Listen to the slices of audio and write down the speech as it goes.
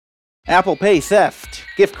Apple Pay theft,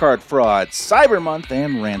 gift card fraud, Cyber Month,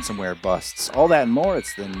 and ransomware busts. All that and more.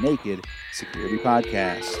 It's the Naked Security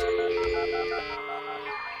Podcast.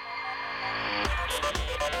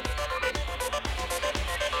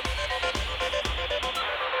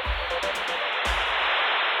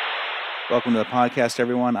 Welcome to the podcast,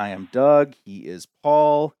 everyone. I am Doug. He is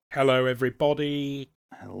Paul. Hello, everybody.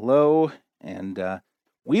 Hello. And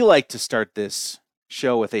we like to start this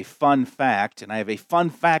show with a fun fact, and I have a fun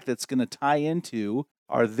fact that's going to tie into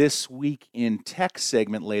our This Week in Tech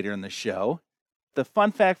segment later in the show. The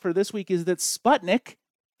fun fact for this week is that Sputnik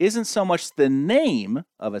isn't so much the name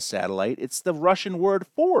of a satellite, it's the Russian word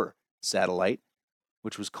for satellite,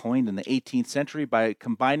 which was coined in the 18th century by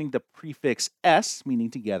combining the prefix S, meaning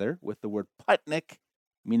together, with the word Putnik,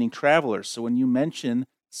 meaning traveler. So when you mention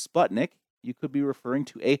Sputnik, you could be referring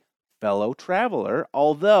to a fellow traveler,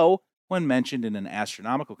 although when mentioned in an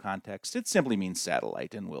astronomical context, it simply means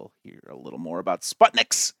satellite, and we'll hear a little more about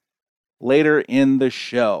Sputniks later in the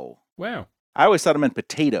show. Wow. I always thought it meant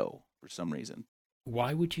potato for some reason.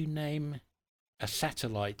 Why would you name a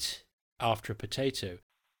satellite after a potato?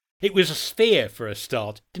 It was a sphere for a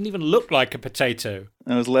start. Didn't even look like a potato.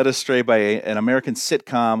 I was led astray by an American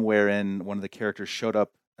sitcom wherein one of the characters showed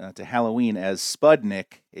up to Halloween as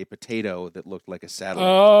Spudnik, a potato that looked like a satellite.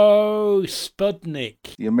 Oh,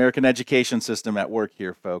 Spudnik. The American education system at work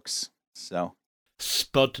here, folks. So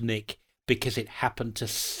Spudnik, because it happened to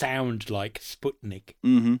sound like Sputnik.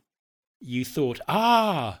 Mm-hmm. You thought,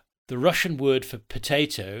 the Russian word for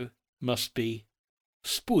potato must be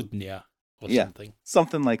Spudnia or something.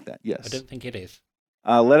 Something like that, yes. I don't think it is.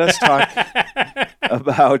 Let us talk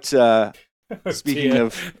about... Speaking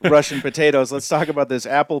of Russian potatoes, let's talk about this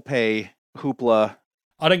Apple Pay hoopla.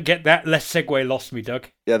 I don't get that. Less segue lost me, Doug.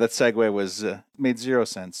 Yeah, that segue was made zero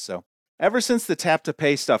sense. So ever since the tap to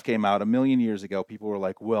pay stuff came out 1,000,000 years ago, people were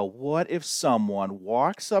like, well, what if someone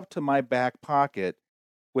walks up to my back pocket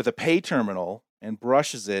with a pay terminal and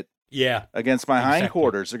brushes it against my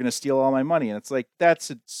hindquarters? They're going to steal all my money. And it's like,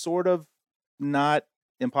 that's sort of not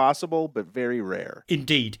impossible, but very rare.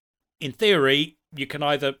 Indeed. In theory, you can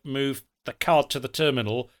either move the card to the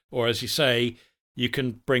terminal, or as you say, you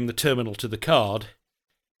can bring the terminal to the card.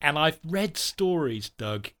 And I've read stories,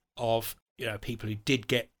 Doug, of people who did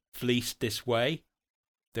get fleeced this way.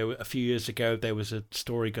 A few years ago, there was a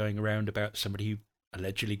story going around about somebody who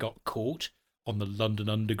allegedly got caught on the London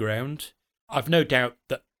Underground. I've no doubt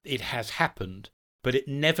that it has happened, but it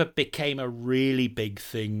never became a really big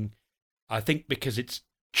thing. I think because it's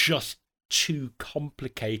just too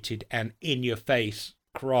complicated and in-your-face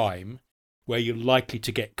crime where you're likely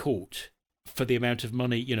to get caught for the amount of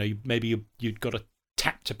money. Maybe you'd got a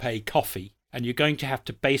tap to pay coffee and you're going to have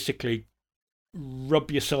to basically rub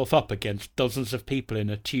yourself up against dozens of people in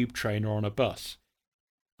a tube train or on a bus.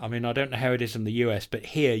 I mean, I don't know how it is in the US, but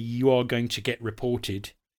here you are going to get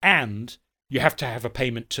reported, and you have to have a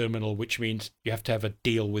payment terminal, which means you have to have a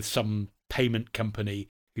deal with some payment company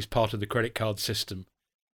who's part of the credit card system.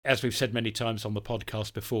 As we've said many times on the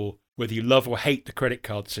podcast before, whether you love or hate the credit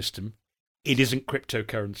card system, it isn't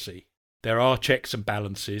cryptocurrency. There are checks and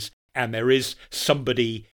balances, and there is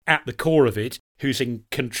somebody at the core of it who's in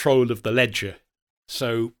control of the ledger.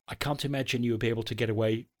 So I can't imagine you would be able to get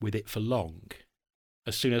away with it for long.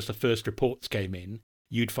 As soon as the first reports came in,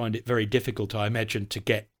 you'd find it very difficult, I imagine, to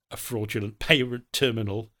get a fraudulent payment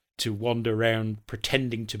terminal to wander around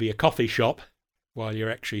pretending to be a coffee shop while you're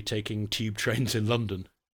actually taking tube trains in London.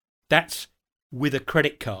 That's with a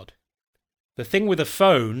credit card. The thing with a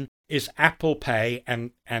phone is Apple Pay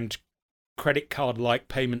and credit card-like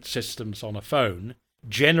payment systems on a phone.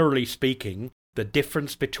 Generally speaking, the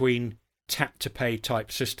difference between tap-to-pay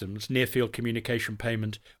type systems, near-field communication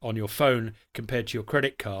payment on your phone compared to your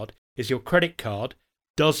credit card, is your credit card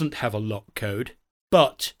doesn't have a lock code,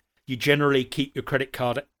 but you generally keep your credit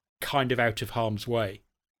card kind of out of harm's way.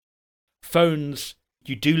 Phones,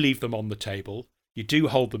 you do leave them on the table. You do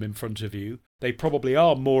hold them in front of you. They probably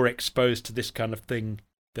are more exposed to this kind of thing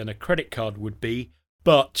than a credit card would be,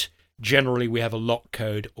 but generally we have a lock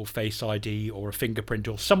code or Face ID or a fingerprint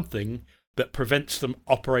or something that prevents them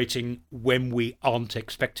operating when we aren't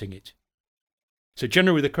expecting it. So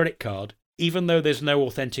generally with a credit card, even though there's no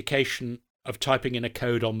authentication of typing in a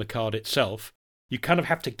code on the card itself, you kind of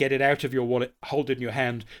have to get it out of your wallet, hold it in your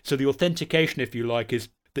hand. So the authentication, if you like, is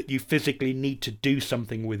that you physically need to do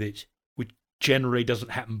something with it, which generally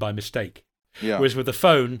doesn't happen by mistake. Yeah. Whereas with a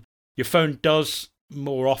phone, your phone does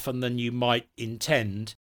more often than you might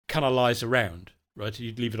intend, kind of lies around, right?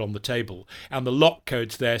 You'd leave it on the table. And the lock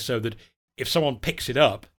code's there so that if someone picks it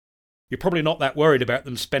up, you're probably not that worried about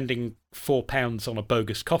them spending £4 on a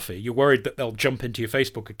bogus coffee. You're worried that they'll jump into your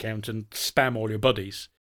Facebook account and spam all your buddies,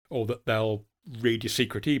 or that they'll read your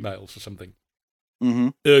secret emails or something. Mm-hmm.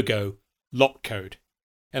 Ergo, lock code.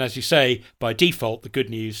 And as you say, by default, the good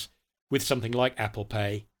news with something like Apple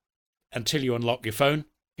Pay, until you unlock your phone,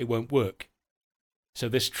 it won't work. So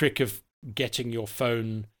this trick of getting your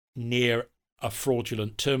phone near a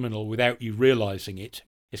fraudulent terminal without you realizing it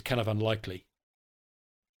is kind of unlikely.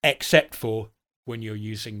 Except for when you're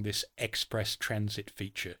using this express transit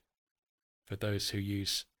feature for those who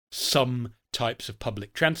use some types of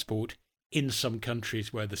public transport in some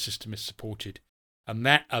countries where the system is supported. And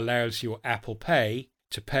that allows your Apple Pay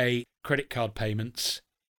to pay credit card payments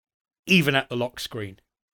even at the lock screen,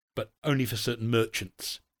 but only for certain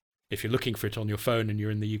merchants. If you're looking for it on your phone and you're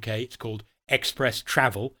in the UK, it's called Express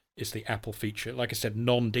Travel, is the Apple feature. Like I said,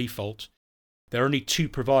 non-default. There are only two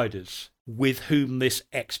providers with whom this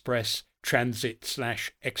express transit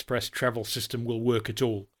 / express travel system will work at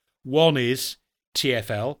all. One is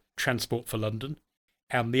TfL, Transport for London,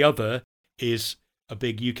 and the other is a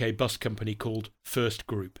big UK bus company called First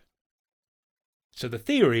Group. So the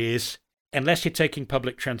theory is, unless you're taking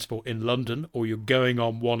public transport in London or you're going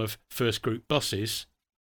on one of First Group buses,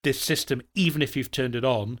 this system, even if you've turned it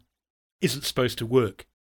on, isn't supposed to work.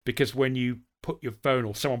 Because when you put your phone,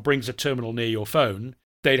 or someone brings a terminal near your phone,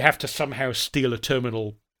 they'd have to somehow steal a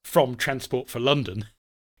terminal from Transport for London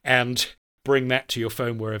and bring that to your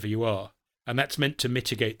phone wherever you are. And that's meant to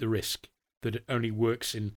mitigate the risk that it only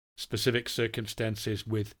works in specific circumstances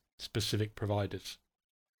with specific providers.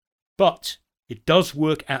 But it does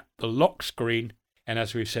work at the lock screen, and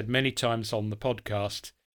as we've said many times on the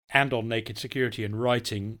podcast and on Naked Security and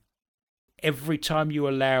writing, every time you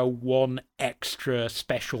allow one extra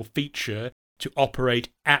special feature to operate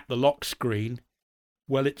at the lock screen,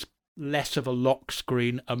 well, it's less of a lock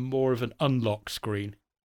screen and more of an unlock screen.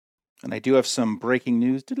 And I do have some breaking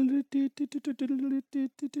news.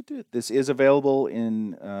 This is available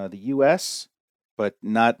in the U.S., but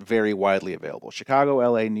not very widely available. Chicago,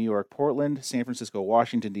 L.A., New York, Portland, San Francisco,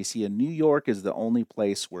 Washington, D.C., and New York is the only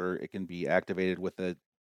place where it can be activated with a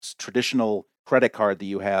traditional credit card that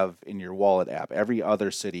you have in your wallet app. Every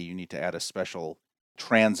other city, you need to add a special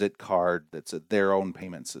transit card that's their own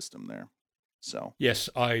payment system there. So yes,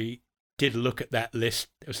 I did look at that list.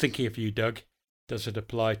 I was thinking of you, Doug. Does it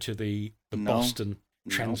apply to the Boston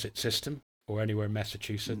transit system or anywhere in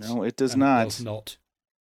Massachusetts? No, it does not. It does not.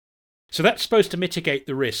 So that's supposed to mitigate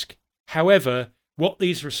the risk. However, what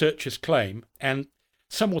these researchers claim, and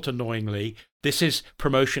somewhat annoyingly, this is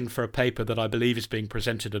promotion for a paper that I believe is being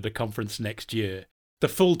presented at a conference next year. The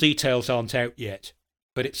full details aren't out yet,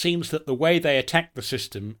 but it seems that the way they attack the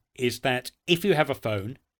system is that if you have a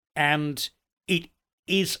phone and it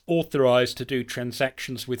is authorized to do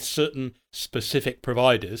transactions with certain specific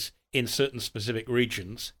providers in certain specific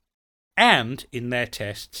regions, and in their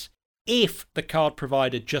tests, if the card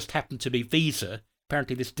provider just happened to be Visa,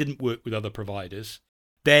 apparently this didn't work with other providers,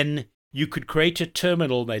 then you could create a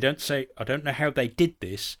terminal. They don't say, I don't know how they did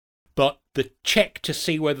this, but the check to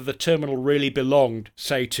see whether the terminal really belonged,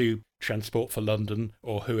 say, to Transport for London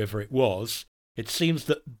or whoever it was, it seems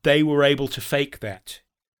that they were able to fake that.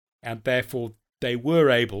 And therefore, they were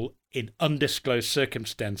able, in undisclosed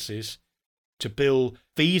circumstances, to bill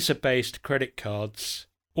Visa-based credit cards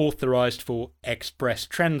authorized for express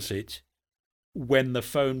transit when the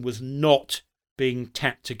phone was not being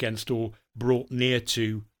tapped against or brought near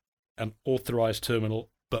to an authorized terminal,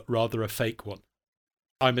 but rather a fake one.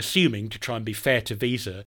 I'm assuming, to try and be fair to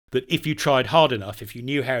Visa, that if you tried hard enough, if you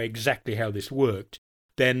knew exactly how this worked,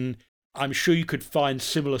 then I'm sure you could find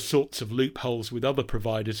similar sorts of loopholes with other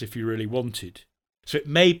providers if you really wanted. So it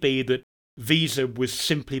may be that Visa was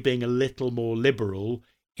simply being a little more liberal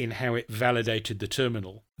in how it validated the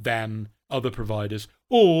terminal than other providers,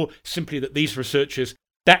 or simply that these researchers,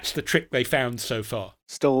 that's the trick they found so far.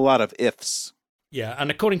 Still a lot of ifs. Yeah,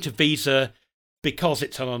 and according to Visa, because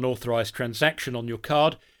it's an unauthorized transaction on your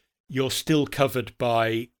card, you're still covered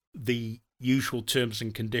by the usual terms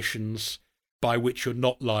and conditions by which you're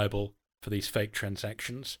not liable for these fake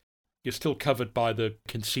transactions. You're still covered by the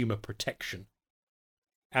consumer protection.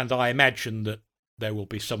 And I imagine that there will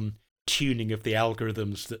be some tuning of the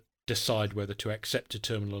algorithms that decide whether to accept a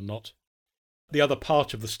terminal or not. The other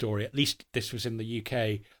part of the story, at least this was in the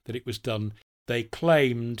UK, that it was done, they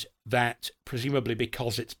claimed that presumably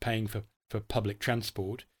because it's paying for public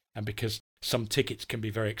transport and because some tickets can be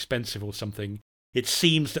very expensive or something, it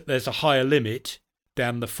seems that there's a higher limit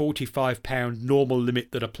than the £45 normal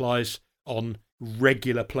limit that applies on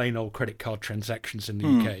regular plain old credit card transactions in the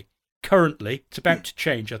UK. Currently, it's about to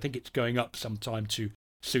change. I think it's going up sometime to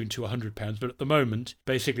soon to £100. But at the moment,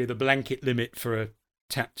 basically the blanket limit for a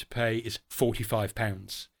tap to pay is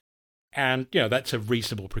 £45. And, that's a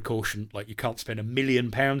reasonable precaution. Like, you can't spend £1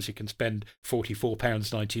 million, you can spend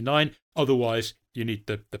 £44.99. Otherwise, you need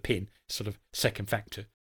the PIN, sort of second factor.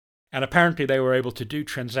 And apparently they were able to do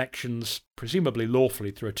transactions, presumably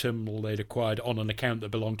lawfully, through a terminal they'd acquired on an account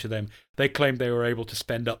that belonged to them. They claimed they were able to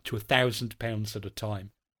spend up to £1,000 at a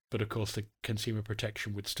time. But of course, the consumer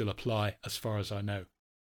protection would still apply, as far as I know.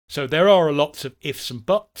 So there are lots of ifs and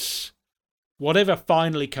buts. Whatever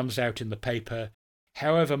finally comes out in the paper,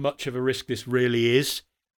 however much of a risk this really is,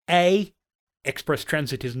 A, Express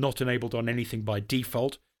Transit is not enabled on anything by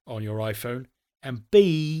default on your iPhone, and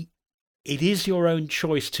B, it is your own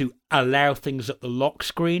choice to allow things at the lock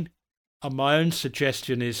screen, and my own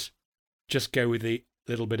suggestion is just go with the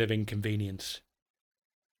little bit of inconvenience.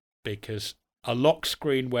 Because a lock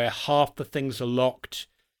screen where half the things are locked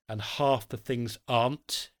and half the things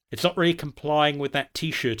aren't, it's not really complying with that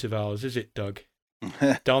t-shirt of ours, is it, Doug?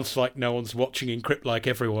 Dance like no one's watching, encrypt like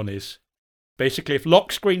everyone is. Basically, if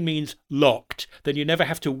lock screen means locked, then you never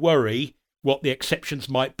have to worry what the exceptions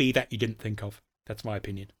might be that you didn't think of. That's my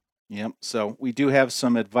opinion. Yep. So we do have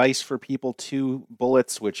some advice for people, 2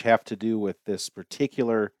 bullets, which have to do with this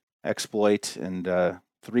particular exploit, and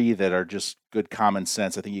 3 that are just good common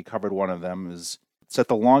sense. I think you covered one of them, is set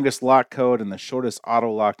the longest lock code and the shortest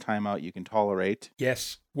auto lock timeout you can tolerate.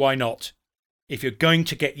 Yes, why not? If you're going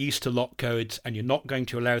to get used to lock codes and you're not going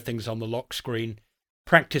to allow things on the lock screen,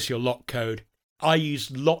 practice your lock code. I use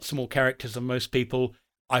lots more characters than most people.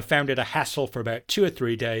 I found it a hassle for about 2 or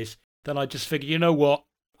 3 days. Then I just figured, you know what?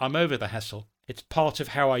 I'm over the hassle. It's part of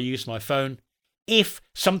how I use my phone. If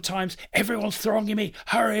sometimes everyone's thronging me,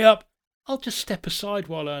 hurry up, I'll just step aside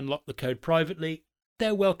while I unlock the code privately.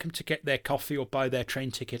 They're welcome to get their coffee or buy their train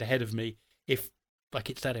ticket ahead of me if,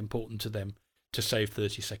 it's that important to them to save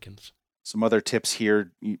 30 seconds. Some other tips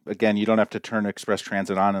here. Again, you don't have to turn Express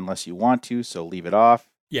Transit on unless you want to, so leave it off.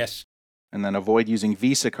 Yes. And then avoid using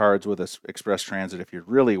Visa cards with Express Transit if you're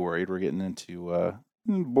really worried. We're getting into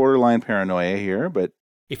borderline paranoia here, but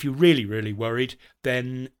if you're really, really worried,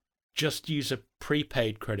 then just use a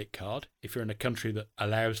prepaid credit card if you're in a country that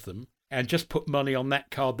allows them, and just put money on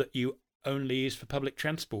that card that you only use for public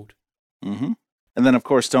transport. Mm-hmm. And then, of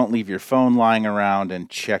course, don't leave your phone lying around, and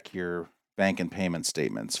check your bank and payment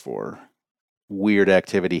statements for weird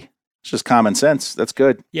activity. It's just common sense. That's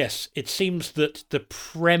good. Yes, it seems that the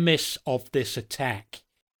premise of this attack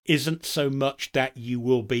isn't so much that you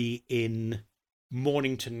will be in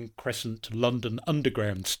Mornington Crescent London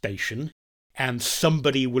Underground station and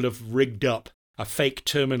somebody will have rigged up a fake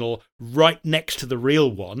terminal right next to the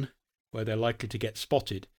real one where they're likely to get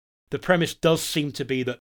spotted. The premise does seem to be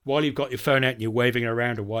that while you've got your phone out and you're waving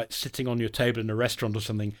around, or while it's sitting on your table in a restaurant or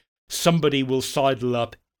something, somebody will sidle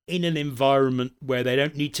up in an environment where they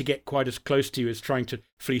don't need to get quite as close to you as trying to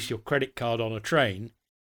fleece your credit card on a train.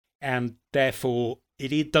 And therefore,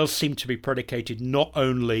 it does seem to be predicated not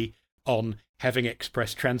only on having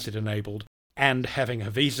Express Transit enabled and having a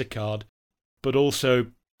Visa card, but also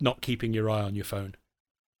not keeping your eye on your phone.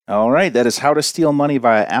 All right, that is how to steal money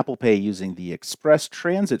via Apple Pay using the Express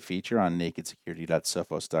Transit feature on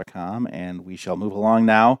nakedsecurity.sophos.com. And we shall move along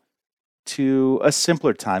now to a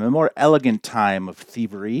simpler time, a more elegant time of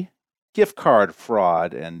thievery, gift card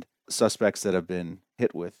fraud, and suspects that have been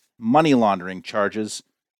hit with money laundering charges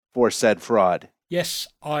for said fraud. Yes,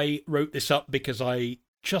 I wrote this up because I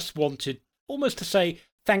just wanted almost to say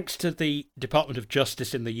thanks to the Department of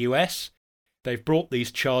Justice in the US. They've brought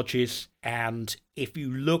these charges, and if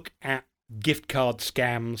you look at gift card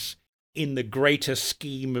scams in the greater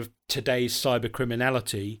scheme of today's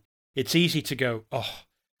cybercriminality, it's easy to go, oh,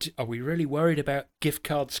 are we really worried about gift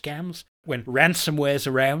card scams when ransomware's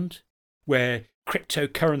around, where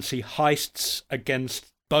cryptocurrency heists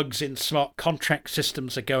against bugs in smart contract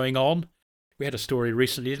systems are going on? We had a story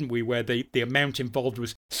recently, didn't we, where the amount involved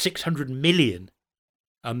was 600 million,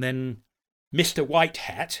 and then Mr. White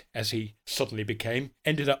Hat, as he suddenly became,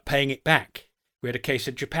 ended up paying it back. We had a case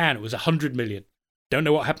in Japan, it was 100 million. Don't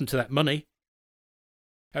know what happened to that money.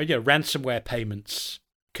 Oh yeah, ransomware payments.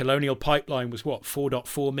 Colonial Pipeline was what,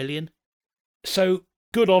 4.4 million? So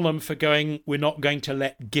good on them for going, we're not going to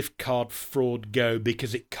let gift card fraud go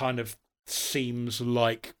because it kind of seems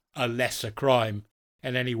like a lesser crime.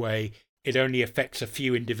 And anyway, it only affects a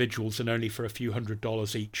few individuals and only for a few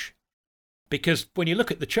 $100s each. Because when you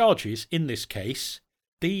look at the charges in this case,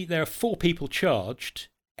 there are 4 people charged,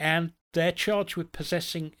 and they're charged with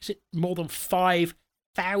possessing, is it more than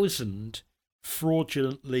 5,000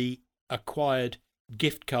 fraudulently acquired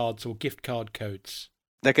gift cards or gift card codes?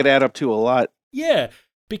 That could add up to a lot. Yeah,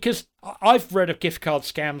 Because I've read of gift card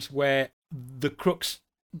scams where the crooks,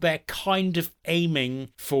 they're kind of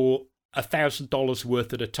aiming for $1,000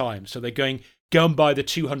 worth at a time. So they're going, go and buy the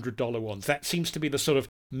 $200 ones. That seems to be the sort of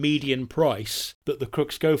median price that the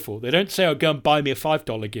crooks go for. They don't say, oh, go and buy me a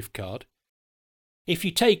 $5 gift card. If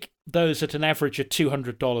you take those at an average of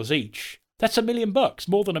 $200 each, that's $1 million,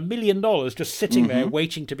 more than $1 million just sitting there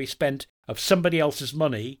waiting to be spent of somebody else's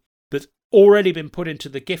money that's already been put into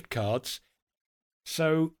the gift cards.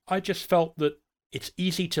 So I just felt that it's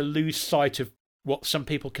easy to lose sight of what some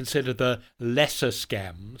people consider the lesser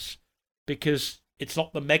scams, because it's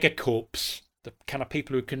not the megacorps, the kind of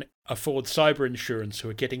people who can afford cyber insurance, who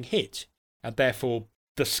are getting hit, and therefore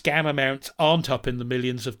the scam amounts aren't up in the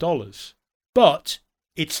millions of dollars. But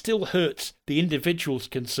it still hurts the individuals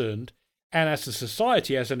concerned, and as a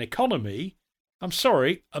society, as an economy, I'm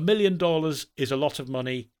sorry, $1 million is a lot of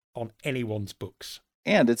money on anyone's books.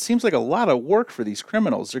 And it seems like a lot of work for these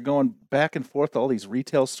criminals. They're going back and forth to all these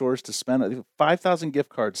retail stores to spend 5,000 gift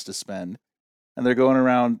cards to spend. And they're going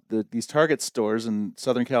around these Target stores in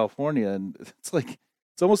Southern California. And it's like,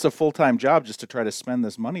 it's almost a full-time job just to try to spend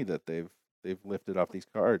this money that they've lifted off these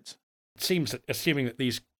cards. It seems that, assuming that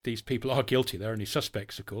these people are guilty, they're only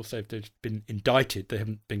suspects, of course. They've been indicted. They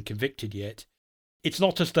haven't been convicted yet. It's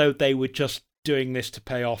not as though they were just doing this to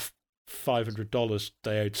pay off $500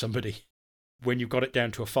 they owed somebody. When you've got it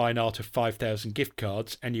down to a fine art of 5,000 gift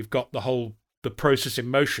cards, and you've got the process in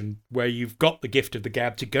motion where you've got the gift of the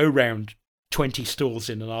gab to go round 20 stores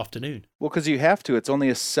in an afternoon. Well, because you have to. It's only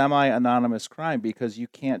a semi-anonymous crime, because you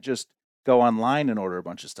can't just go online and order a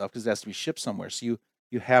bunch of stuff, because it has to be shipped somewhere. So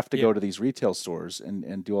you have to go to these retail stores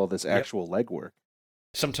and do all this actual legwork.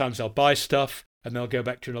 Sometimes they'll buy stuff and they'll go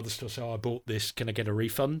back to another store and say, oh, I bought this, can I get a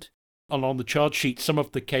refund? And on the charge sheet, some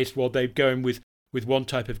of the case, well, they've gone with one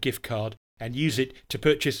type of gift card and use it to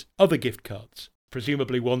purchase other gift cards,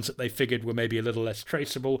 presumably ones that they figured were maybe a little less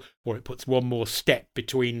traceable, or it puts one more step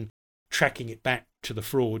between tracking it back to the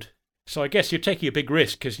fraud. So I guess you're taking a big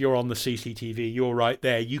risk because you're on the CCTV, you're right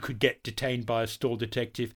there. You could get detained by a store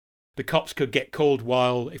detective. The cops could get called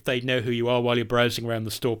if they know who you are, while you're browsing around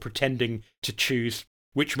the store, pretending to choose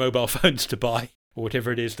which mobile phones to buy, or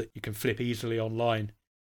whatever it is that you can flip easily online.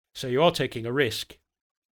 So you are taking a risk.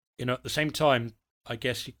 At the same time, I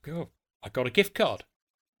guess you go, I got a gift card.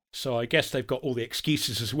 So I guess they've got all the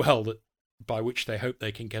excuses as well by which they hope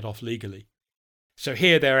they can get off legally. So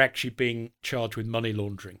here they're actually being charged with money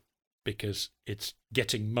laundering, because it's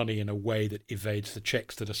getting money in a way that evades the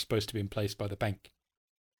checks that are supposed to be in place by the bank,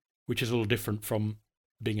 which is a little different from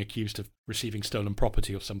being accused of receiving stolen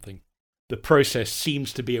property or something. The process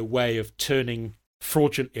seems to be a way of turning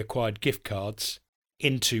fraudulently acquired gift cards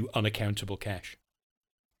into unaccountable cash.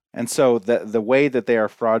 And so the way that they are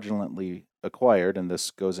fraudulently acquired, and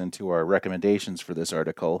this goes into our recommendations for this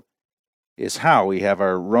article, is how we have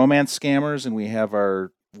our romance scammers, and we have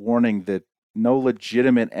our warning that no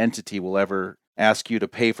legitimate entity will ever ask you to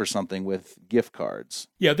pay for something with gift cards.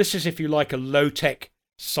 Yeah, this is, if you like, a low-tech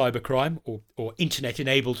cybercrime, or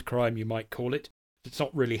internet-enabled crime, you might call it. It's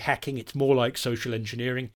not really hacking, it's more like social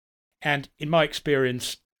engineering. And in my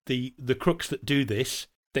experience, the crooks that do this,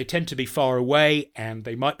 they tend to be far away, and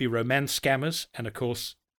they might be romance scammers. And of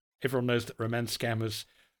course, everyone knows that romance scammers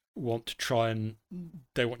want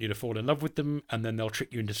you to fall in love with them, and then they'll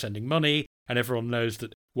trick you into sending money. And everyone knows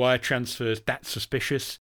that wire transfers, that's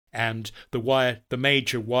suspicious. And the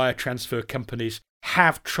major wire transfer companies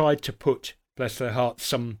have tried to put, bless their hearts,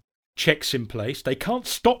 some checks in place. They can't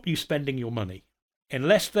stop you spending your money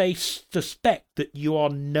unless they suspect that you are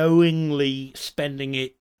knowingly spending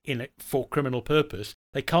it for criminal purpose.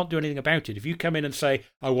 They can't do anything about it. If you come in and say,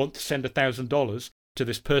 I want to send $1,000 to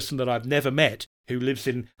this person that I've never met, who lives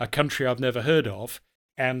in a country I've never heard of,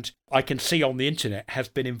 and I can see on the internet has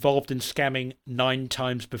been involved in scamming 9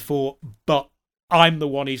 times before, but I'm the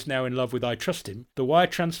one he's now in love with, I trust him, the wire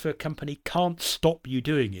transfer company can't stop you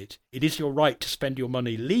doing it. It is your right to spend your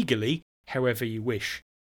money legally however you wish.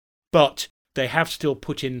 But they have still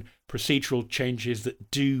put in procedural changes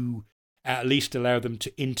that do at least allow them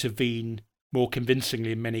to intervene more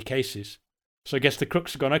convincingly in many cases. So I guess the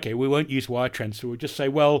crooks have gone, okay, we won't use wire transfer. We'll just say,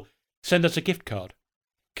 well, send us a gift card.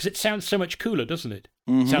 Because it sounds so much cooler, doesn't it?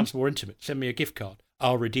 Mm-hmm. It sounds more intimate. Send me a gift card.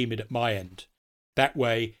 I'll redeem it at my end. That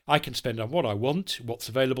way, I can spend on what I want, what's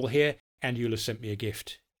available here, and you'll have sent me a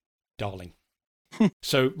gift, darling.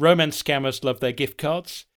 So romance scammers love their gift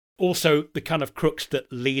cards. Also, the kind of crooks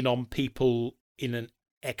that lean on people in an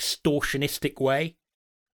extortionistic way.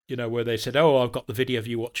 Where they said, oh, I've got the video of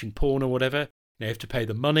you watching porn or whatever. They have to pay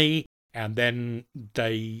the money, and then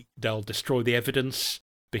they'll destroy the evidence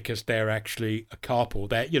because they're actually a carp, or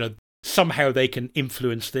somehow they can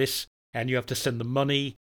influence this, and you have to send them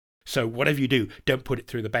money. So whatever you do, don't put it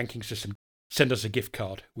through the banking system. Send us a gift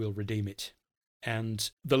card. We'll redeem it. And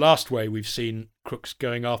the last way we've seen crooks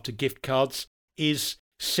going after gift cards is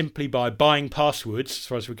simply by buying passwords, as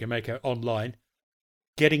far as we can make out online,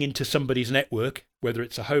 getting into somebody's network, whether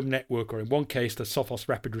it's a home network or in one case, the Sophos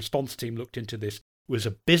Rapid Response team looked into this, was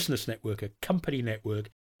a business network, a company network.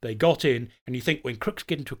 They got in, and you think when crooks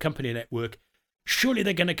get into a company network, surely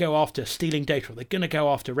they're going to go after stealing data, or they're going to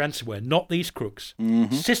go after ransomware. Not these crooks.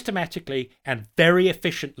 Mm-hmm. Systematically and very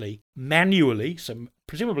efficiently, manually,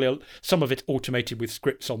 presumably some of it's automated with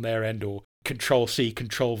scripts on their end, or Control-C,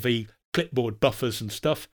 Control-V, clipboard buffers and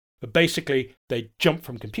stuff. But basically, they jump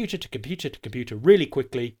from computer to computer to computer really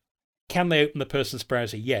quickly. Can they open the person's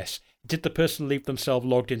browser? Yes. Did the person leave themselves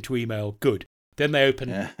logged into email? Good. Then they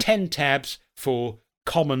open 10 tabs for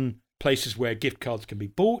common places where gift cards can be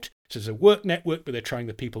bought. So there's a work network where they're trying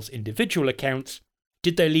the people's individual accounts.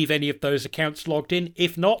 Did they leave any of those accounts logged in?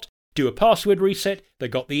 If not, do a password reset. They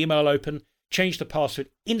got the email open, change the password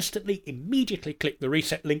instantly, immediately click the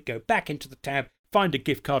reset link, go back into the tab, find a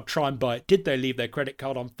gift card, try and buy it. Did they leave their credit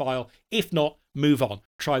card on file? If not, move on.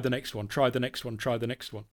 Try the next one, try the next one, try the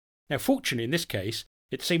next one. Now, fortunately, in this case,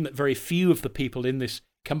 it seemed that very few of the people in this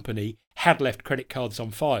company had left credit cards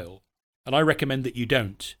on file. And I recommend that you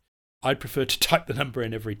don't. I'd prefer to type the number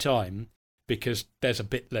in every time, because there's a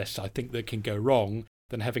bit less, I think, that can go wrong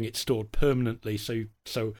than having it stored permanently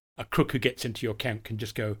so a crook who gets into your account can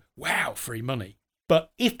just go, wow, free money.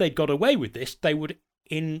 But if they'd got away with this, they would,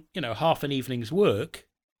 in half an evening's work,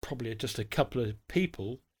 probably just a couple of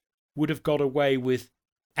people, would have got away with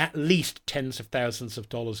at least tens of thousands of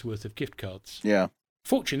dollars worth of gift cards. Yeah.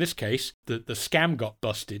 Fortunately, in this case, the scam got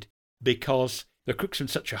busted because the crooks were in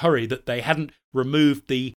such a hurry that they hadn't removed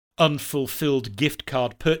the unfulfilled gift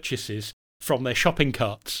card purchases from their shopping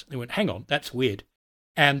carts. They went, hang on, that's weird.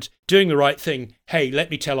 And doing the right thing, hey,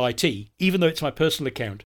 let me tell IT, even though it's my personal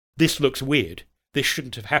account, this looks weird. This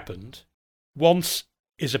shouldn't have happened. Once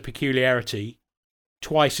is a peculiarity,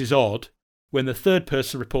 twice is odd. When the third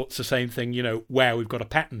person reports the same thing, wow, we've got a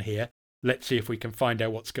pattern here. Let's see if we can find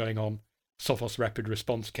out what's going on. Sophos Rapid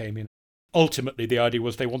Response came in. Ultimately, the idea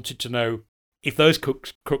was they wanted to know if those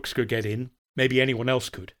crooks could get in, maybe anyone else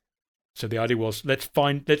could. So the idea was, let's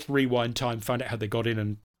rewind time, find out how they got in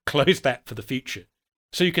and close that for the future.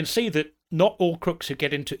 So you can see that not all crooks who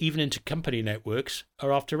get even into company networks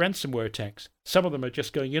are after ransomware attacks. Some of them are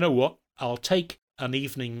just going, you know what, I'll take an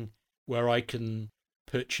evening where I can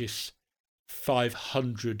purchase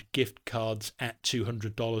 500 gift cards at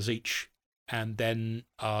 $200 each, and then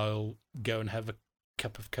I'll go and have a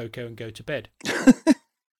cup of cocoa and go to bed.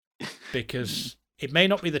 Because it may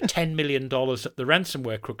not be the $10 million that the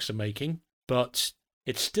ransomware crooks are making, but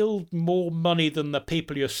it's still more money than the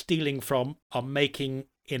people you're stealing from are making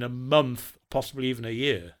in a month, possibly even a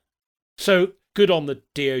year. So good on the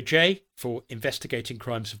DOJ for investigating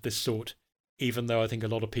crimes of this sort, even though I think a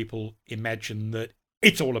lot of people imagine that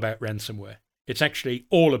it's all about ransomware. It's actually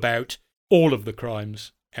all about all of the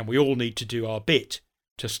crimes, and we all need to do our bit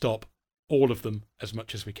to stop all of them as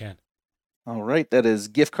much as we can. All right, that is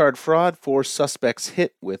gift card fraud. 4 suspects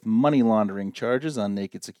hit with money laundering charges on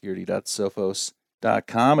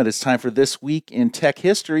nakedsecurity.sophos.com. It is time for This Week in Tech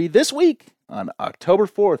History. This week, on October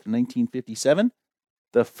 4th, 1957,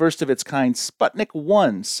 the first of its kind Sputnik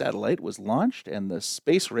 1 satellite was launched and the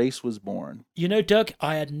space race was born. Doug,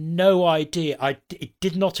 I had no idea. It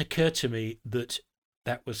did not occur to me that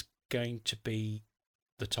was going to be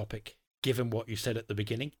the topic, given what you said at the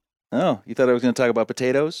beginning. Oh, you thought I was going to talk about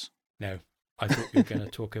potatoes? No, I thought you were going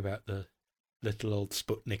to talk about the little old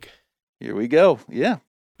Sputnik. Here we go. Yeah.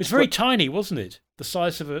 It was very tiny, wasn't it? The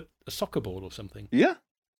size of a soccer ball or something. Yeah.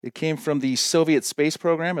 It came from the Soviet space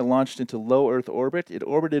program. It launched into low Earth orbit. It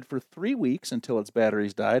orbited for 3 weeks until its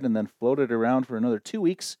batteries died and then floated around for another 2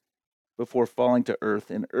 weeks before falling to Earth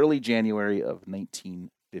in early January of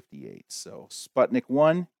 1958. So, Sputnik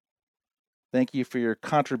 1, thank you for your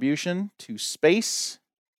contribution to space.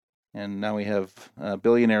 And now we have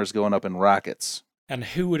billionaires going up in rockets. And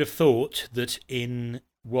who would have thought that in,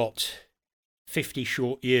 50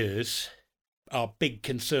 short years, our big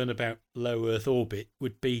concern about low Earth orbit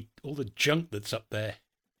would be all the junk that's up there.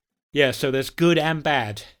 Yeah, so there's good and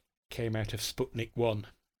bad came out of Sputnik 1.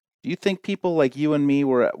 Do you think people like you and me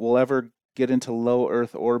will ever get into low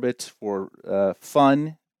Earth orbit for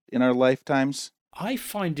fun in our lifetimes? I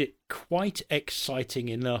find it quite exciting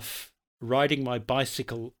enough riding my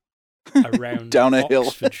bicycle around down a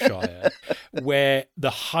Oxfordshire, where the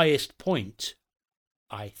highest point,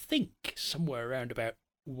 I think, somewhere around about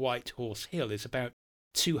White Horse Hill, is about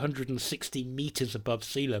 260 metres above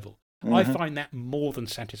sea level. I find that more than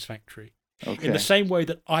satisfactory. Okay. In the same way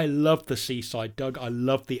that I love the seaside, Doug, I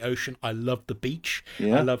love the ocean, I love the beach.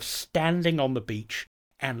 Yeah. I love standing on the beach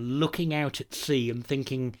and looking out at sea and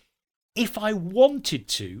thinking, if I wanted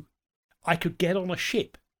to, I could get on a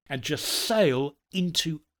ship and just sail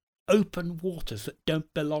into open waters that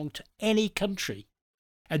don't belong to any country.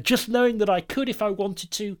 And just knowing that I could if I wanted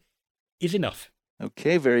to is enough.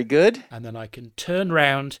 Okay, very good. And then I can turn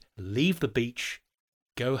round, leave the beach,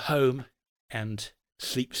 go home, and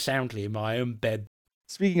sleep soundly in my own bed.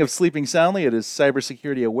 Speaking of sleeping soundly, it is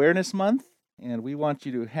Cybersecurity Awareness Month, and we want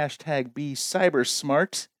you to #be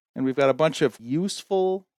cybersmart. And we've got a bunch of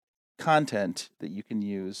useful content that you can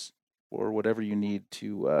use for whatever you need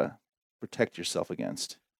to protect yourself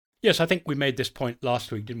against. Yes, I think we made this point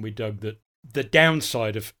last week, didn't we, Doug, that the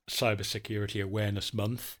downside of Cybersecurity Awareness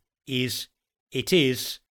Month is it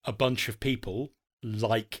is a bunch of people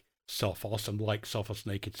like Sophos and like Sophos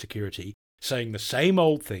Naked Security saying the same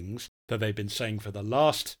old things that they've been saying for the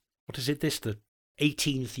last, the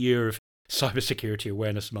 18th year of Cybersecurity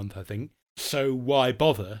Awareness Month, I think. So why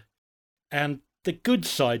bother? And the good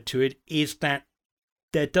side to it is that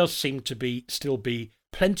there does seem to still be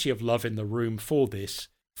plenty of love in the room for this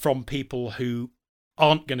from people who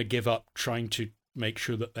aren't going to give up trying to make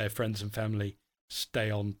sure that their friends and family stay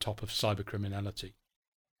on top of cybercriminality.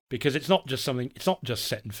 Because it's not just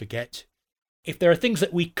set and forget. If there are things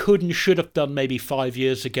that we could and should have done maybe 5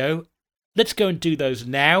 years ago, let's go and do those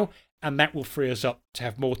now, and that will free us up to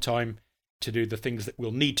have more time to do the things that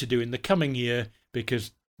we'll need to do in the coming year,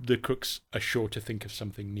 because the crooks are sure to think of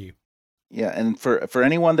something new. Yeah, and for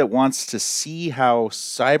anyone that wants to see how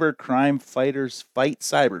cybercrime fighters fight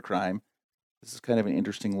cybercrime, this is kind of an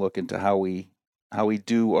interesting look into how we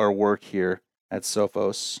do our work here at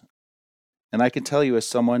Sophos. And I can tell you, as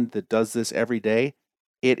someone that does this every day,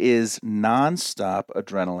 it is nonstop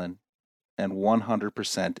adrenaline and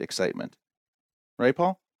 100% excitement. Right,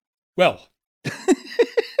 Paul? Well,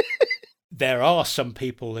 there are some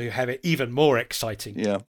people who have it even more exciting.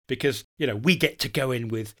 Yeah. Because, we get to go in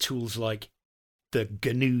with tools like the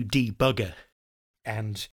GNU debugger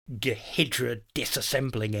and Gehidra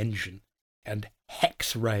disassembling engine and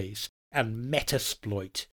Hexrays and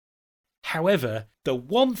Metasploit. However, the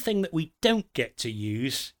one thing that we don't get to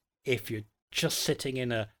use, if you're just sitting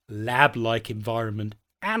in a lab-like environment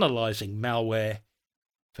analysing malware,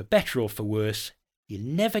 for better or for worse, you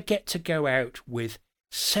never get to go out with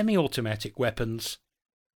semi-automatic weapons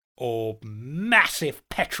or massive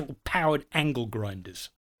petrol-powered angle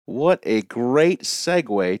grinders. What a great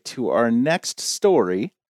segue to our next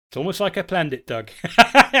story. It's almost like I planned it, Doug.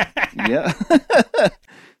 Yeah.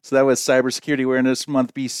 So that was Cybersecurity Awareness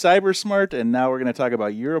Month. Be cybersmart. And now we're going to talk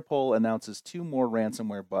about Europol announces 2 more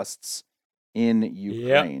ransomware busts in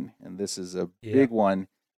Ukraine. Yep. And this is a big one.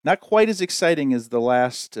 Not quite as exciting as the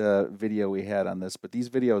last video we had on this, but these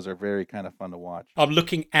videos are very kind of fun to watch. I'm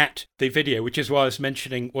looking at the video, which is why I was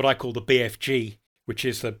mentioning what I call the BFG, which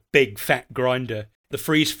is the big fat grinder, the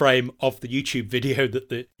freeze frame of the YouTube video that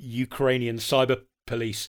the Ukrainian cyber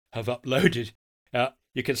police have uploaded.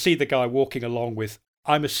 You can see the guy walking along with,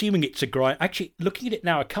 I'm assuming it's a grind. Actually, looking at it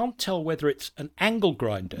now, I can't tell whether it's an angle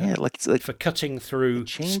grinder for cutting through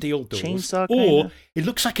steel doors, or it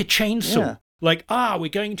looks like a chainsaw. Yeah. Like, we're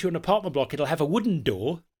going to an apartment block, it'll have a wooden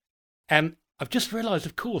door. And I've just realised,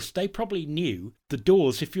 of course, they probably knew the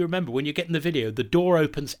doors, if you remember, when you get in the video, the door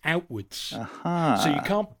opens outwards. Uh-huh. So you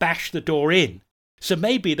can't bash the door in. So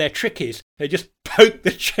maybe their trick is they just poke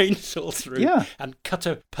the chainsaw through and cut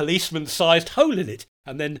a policeman-sized hole in it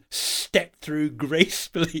and then step through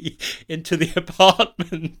gracefully into the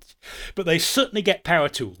apartment. But they certainly get power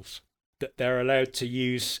tools that they're allowed to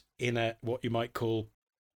use in what you might call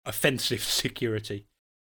offensive security.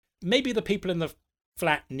 Maybe the people in the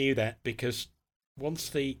flat knew that, because once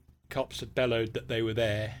the cops had bellowed that they were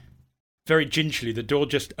there, very gingerly the door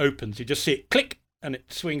just opens. You just see it click and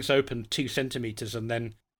it swings open 2 centimeters, and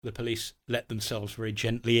then the police let themselves very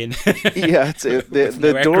gently in. Yeah,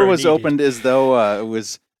 the door was opened as though it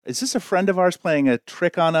was, is this a friend of ours playing a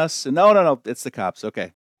trick on us? No, it's the cops.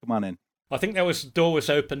 Okay, come on in. I think the door was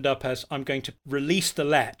opened up as, I'm going to release the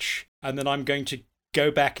latch and then I'm going to go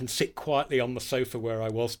back and sit quietly on the sofa where I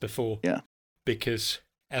was before. Yeah. Because,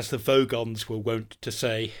 as the Vogons were wont to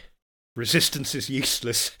say, resistance is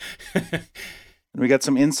useless. We got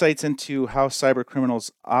some insights into how cyber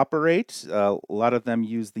criminals operate. A lot of them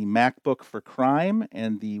use the MacBook for crime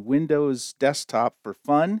and the Windows desktop for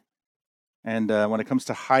fun. And when it comes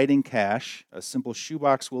to hiding cash, a simple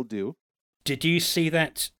shoebox will do. Did you see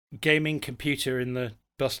that gaming computer in the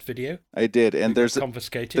bust video? I did, and there's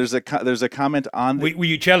confiscated. There's a comment on. Were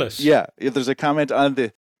you jealous? Yeah, there's a comment on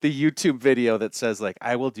the YouTube video that says like,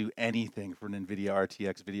 I will do anything for an NVIDIA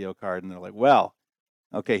RTX video card. And they're like, well,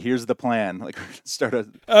 okay, here's the plan. Like, we're going to start a...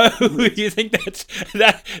 Oh, you think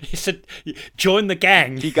that? He said, join the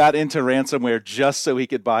gang. He got into ransomware just so he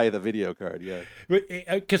could buy the video card, yeah.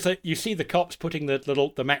 Because you see the cops putting the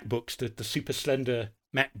MacBooks, the super slender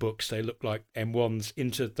MacBooks, they look like M1s,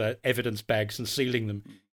 into the evidence bags and sealing them.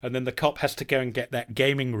 And then the cop has to go and get that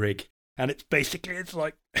gaming rig. And it's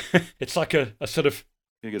like it's like a sort of...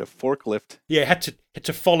 You get a forklift. Yeah, had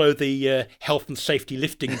to follow the health and safety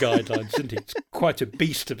lifting guidelines, didn't it? It's quite a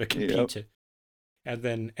beast of a computer. Yep. And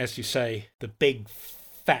then, as you say, the big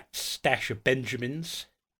fat stash of Benjamins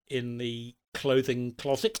in the clothing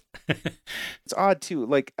closet. It's odd, too.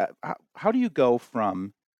 Like, how do you go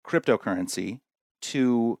from cryptocurrency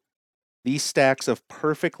to these stacks of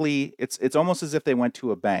perfectly... It's almost as if they went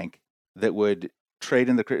to a bank that would trade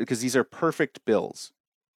in the... Because these are perfect bills.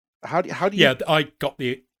 How do you... Yeah,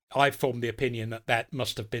 I formed the opinion that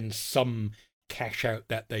must have been some cash out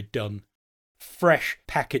that they'd done. Fresh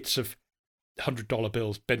packets of $100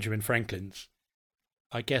 bills, Benjamin Franklin's.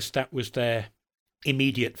 I guess that was their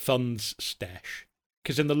immediate funds stash.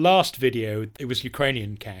 Because in the last video, it was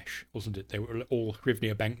Ukrainian cash, wasn't it? They were all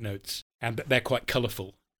hryvnia banknotes, and they're quite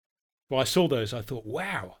colourful. Well, I saw those, I thought,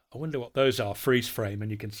 wow, I wonder what those are. Freeze frame,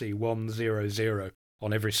 and you can see 100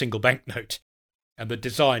 on every single banknote. And the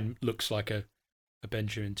design looks like a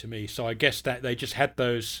Benjamin to me. So I guess that they just had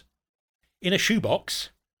those in a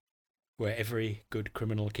shoebox, where every good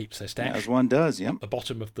criminal keeps their stash. As one does, yeah. At the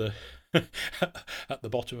bottom of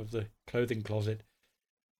the clothing closet.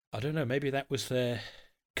 I don't know. Maybe that was their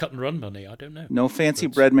cut and run money. I don't know. No fancy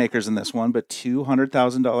bread makers in this one, but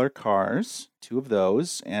 $200,000 cars, 2 of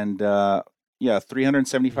those, and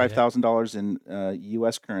 $375,000 in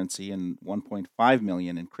U.S. currency and $1.5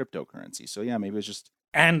 million in cryptocurrency. So yeah, maybe it was just...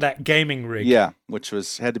 And that gaming rig. Yeah, which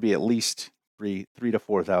had to be at least $3,000 to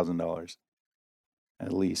 $4,000,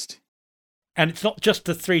 at least. And it's not just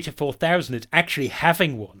the $3,000 to $4,000; it's actually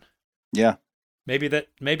having one. Yeah. Maybe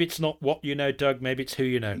it's not what you know, Doug. Maybe it's who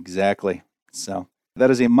you know. Exactly. So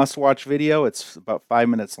that is a must-watch video. It's about 5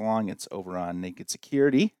 minutes long. It's over on Naked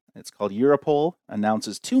Security. It's called Europol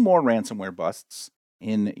announces 2 more ransomware busts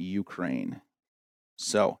in Ukraine.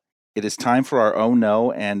 So it is time for our Oh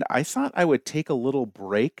No, and I thought I would take a little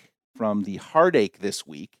break from the heartache this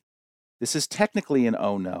week. This is technically an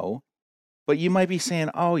Oh No, but you might be saying,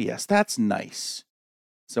 oh yes, that's nice.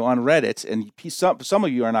 So on Reddit, and some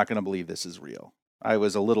of you are not going to believe this is real. I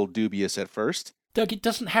was a little dubious at first. Doug, it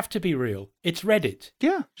doesn't have to be real. It's Reddit.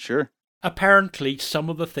 Yeah, sure. Apparently, some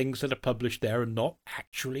of the things that are published there are not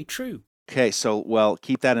actually true. Okay, so, well,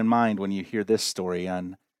 keep that in mind when you hear this story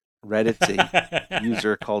on Reddit. A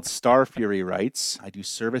user called Star Fury writes, I do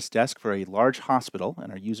service desk for a large hospital,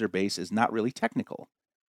 and our user base is not really technical.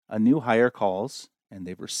 A new hire calls, and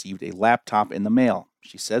they've received a laptop in the mail.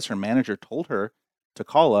 She says her manager told her to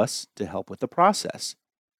call us to help with the process.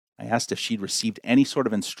 I asked if she'd received any sort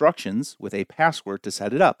of instructions with a password to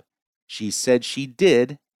set it up. She said she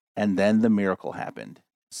did, and then the miracle happened.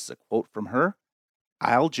 This is a quote from her.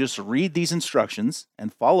 I'll just read these instructions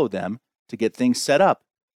and follow them to get things set up.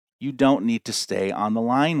 You don't need to stay on the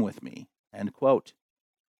line with me. End quote.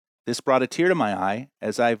 This brought a tear to my eye,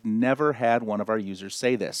 as I've never had one of our users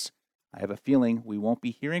say this. I have a feeling we won't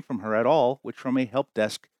be hearing from her at all, which from a help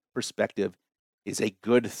desk perspective is a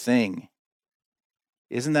good thing.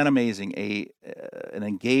 Isn't that amazing? An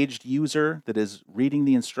engaged user that is reading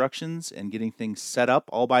the instructions and getting things set up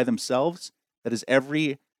all by themselves, that is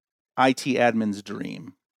every IT admin's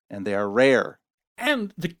dream, and they are rare.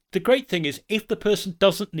 And the great thing is, if the person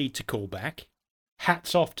doesn't need to call back,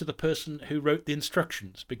 hats off to the person who wrote the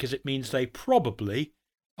instructions, because it means they probably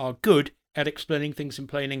are good at explaining things in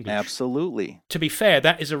plain English. Absolutely. To be fair,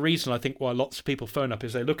 that is a reason I think why lots of people phone up,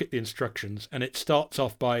 is they look at the instructions and it starts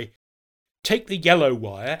off by, take the yellow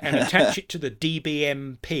wire and attach it to the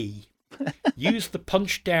DBMP. Use the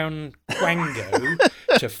punch-down quango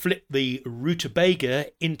to flip the rutabaga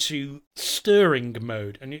into stirring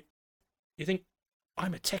mode. And you think,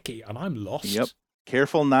 I'm a techie and I'm lost. Yep.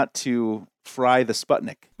 Careful not to fry the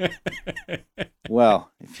Sputnik.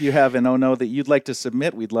 Well, if you have an Oh No that you'd like to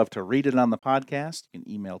submit, we'd love to read it on the podcast. You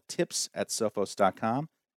can email tips@sophos.com,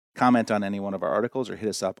 comment on any one of our articles, or hit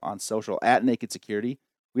us up on social @Naked Security.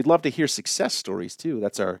 We'd love to hear success stories, too.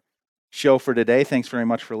 That's our show for today. Thanks very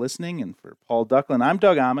much for listening. And for Paul Ducklin, I'm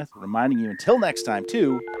Doug Aamoth, reminding you until next time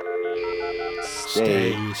to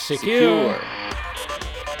stay secure.